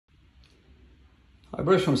Hi,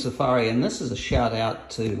 Bruce from Safiery, and this is a shout out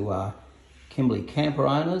to Kimberley camper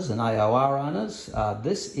owners and AOR owners.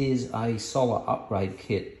 This is a solar upgrade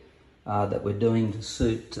kit that we're doing to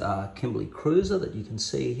suit Kimberley Kruiser that you can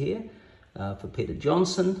see here for Peter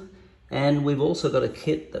Johnson. And we've also got a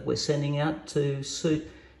kit that we're sending out to suit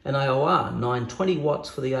an AOR, 920 watts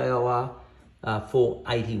for the AOR,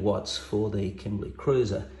 480 watts for the Kimberley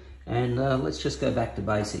Kruiser. And let's just go back to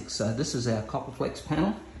basics. So this is our Copperflex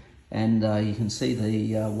panel. And you can see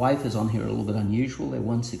the wafers on here are a little bit unusual. They're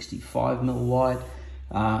 165mm wide,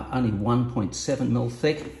 only 1.7mm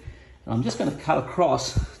thick. And I'm just going to cut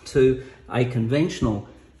across to a conventional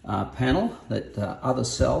panel that others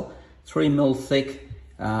sell, 3mm thick.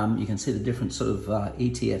 You can see the different sort of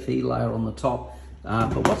ETFE layer on the top.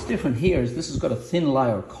 But what's different here is this has got a thin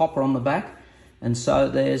layer of copper on the back. And so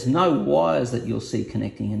there's no wires that you'll see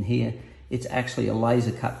connecting in here. It's actually a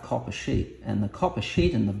laser cut copper sheet, and the copper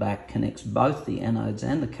sheet in the back connects both the anodes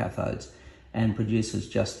and the cathodes and produces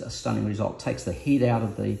just a stunning result. Takes the heat out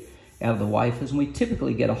of the wafers, and we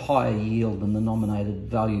typically get a higher yield than the nominated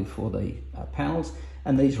value for the panels.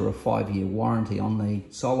 And these are a 5-year warranty on the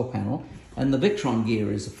solar panel, and the Victron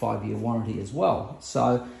gear is a 5-year warranty as well.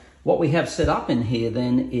 So what we have set up in here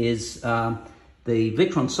then is the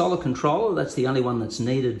Victron solar controller. That's the only one that's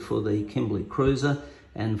needed for the Kimberley Kruiser.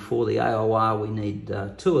 And for the AOR, we need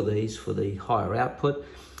 2 of these for the higher output.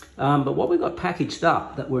 But what we've got packaged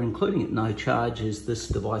up that we're including at no charge is this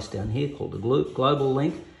device down here called the Global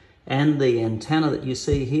Link, and the antenna that you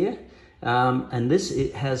see here. And this,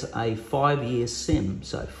 it has a 5-year SIM.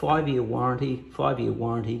 So 5-year warranty, 5-year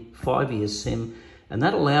warranty, 5-year SIM. And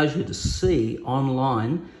that allows you to see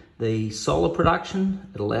online the solar production.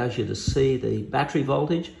 It allows you to see the battery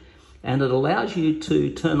voltage. And it allows you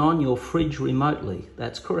to turn on your fridge remotely.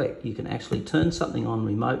 That's correct. You can actually turn something on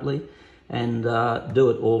remotely and do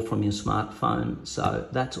it all from your smartphone. So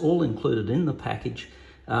that's all included in the package.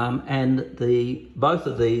 And both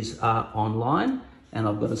of these are online. And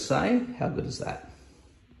I've got to say, how good is that?